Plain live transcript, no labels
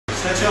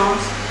Stretch your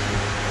arms.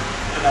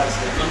 And that's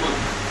it. One more.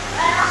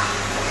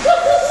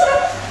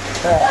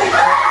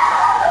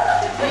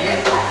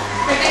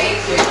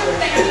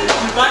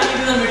 You can't get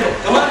in the middle.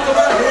 Come on, come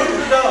on. Roll to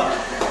the door.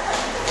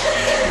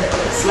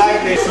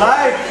 Slide, mate.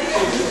 Slide.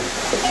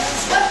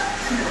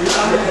 You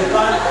can't.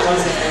 One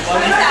second.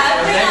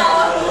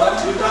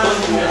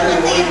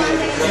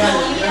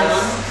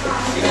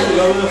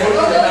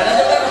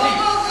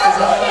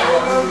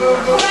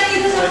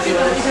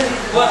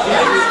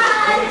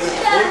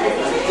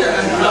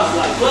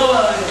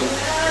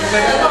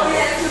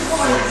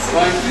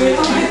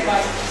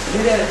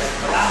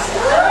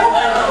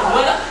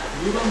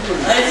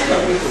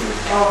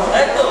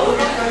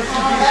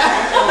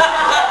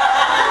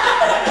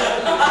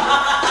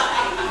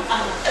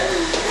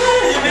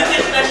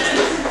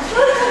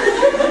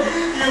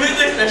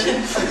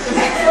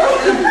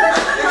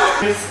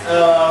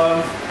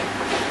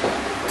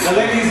 The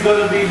lady is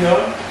going to be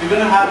here. You're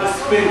going to have a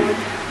spin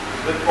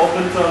with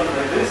open turn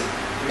like this.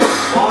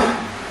 1,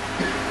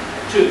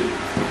 2.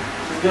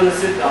 She's going to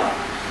sit down.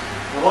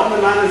 Now what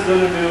the man is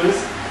going to do is,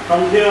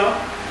 from here,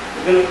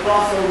 we're going to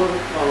cross over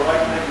our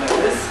right leg like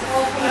this,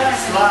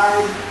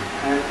 slide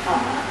and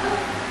up.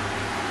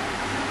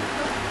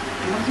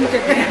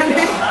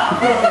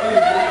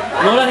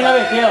 No running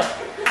away, clear.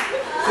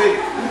 See,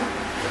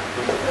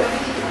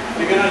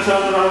 we're going to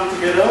turn around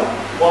together.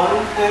 1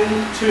 and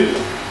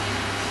 2.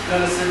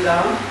 Gonna sit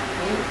down,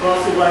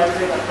 cross the right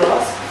leg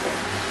across,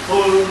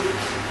 pull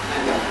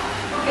and down.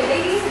 Okay,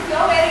 ladies, if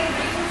you're wearing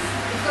rings,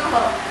 it's gonna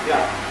hurt.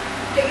 Yeah.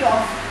 Take it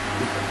off.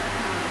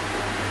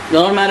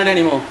 You're not married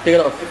anymore. Take it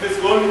off. If it's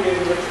gold, you can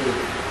give it to me.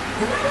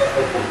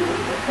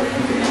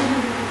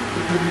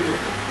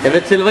 If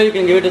it's silver, you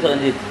can give it to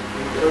Sanjit.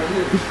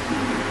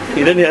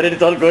 He didn't hear it.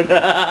 It's all good.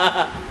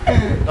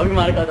 Abhi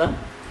maar kha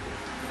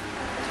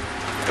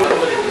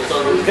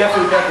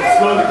Careful, careful,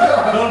 slowly.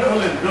 Don't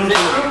pull in, don't pull in.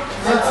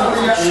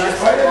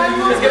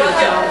 इसके बाद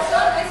क्या?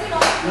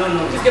 No,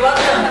 no. इसके बाद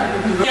क्या?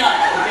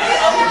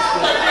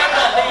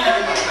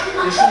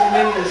 You should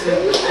remain the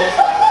same.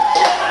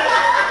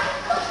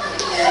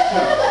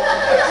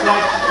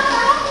 Slide.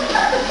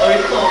 अभी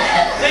तो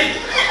sit.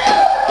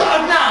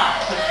 अब ना.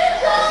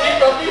 Sit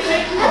properly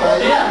sit.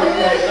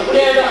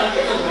 Upgrade down. Upgrade down.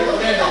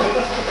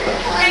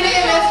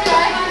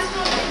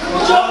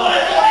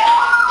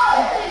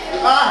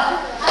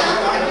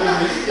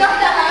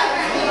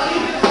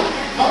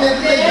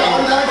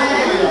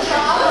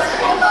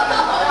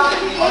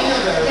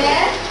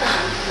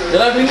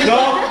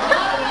 Go.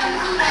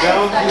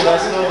 Down,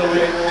 that's not the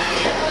way.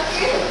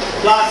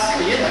 Last.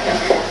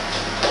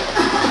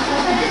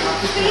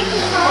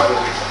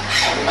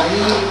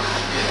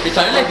 It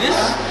started like this.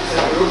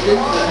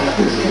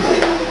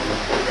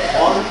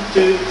 1,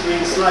 2,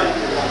 3, slide.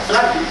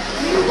 Slide.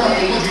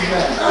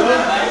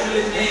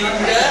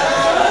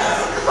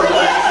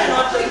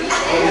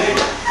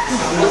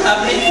 What's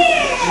happening?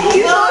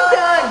 You don't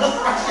turn.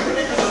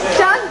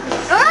 Turn.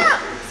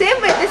 Same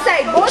way, this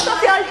side. Both of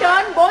y'all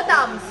turn both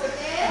arms.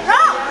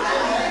 No.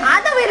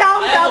 Other way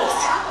round, thumbs.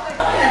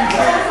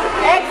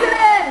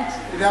 Excellent.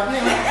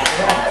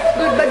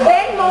 Good, but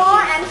bend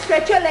more and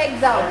stretch your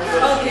legs out.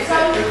 Okay.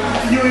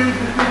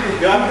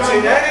 You have to say,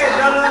 hey,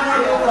 no.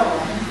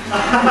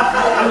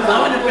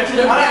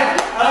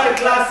 Alright,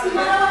 class.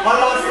 One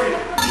last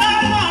thing.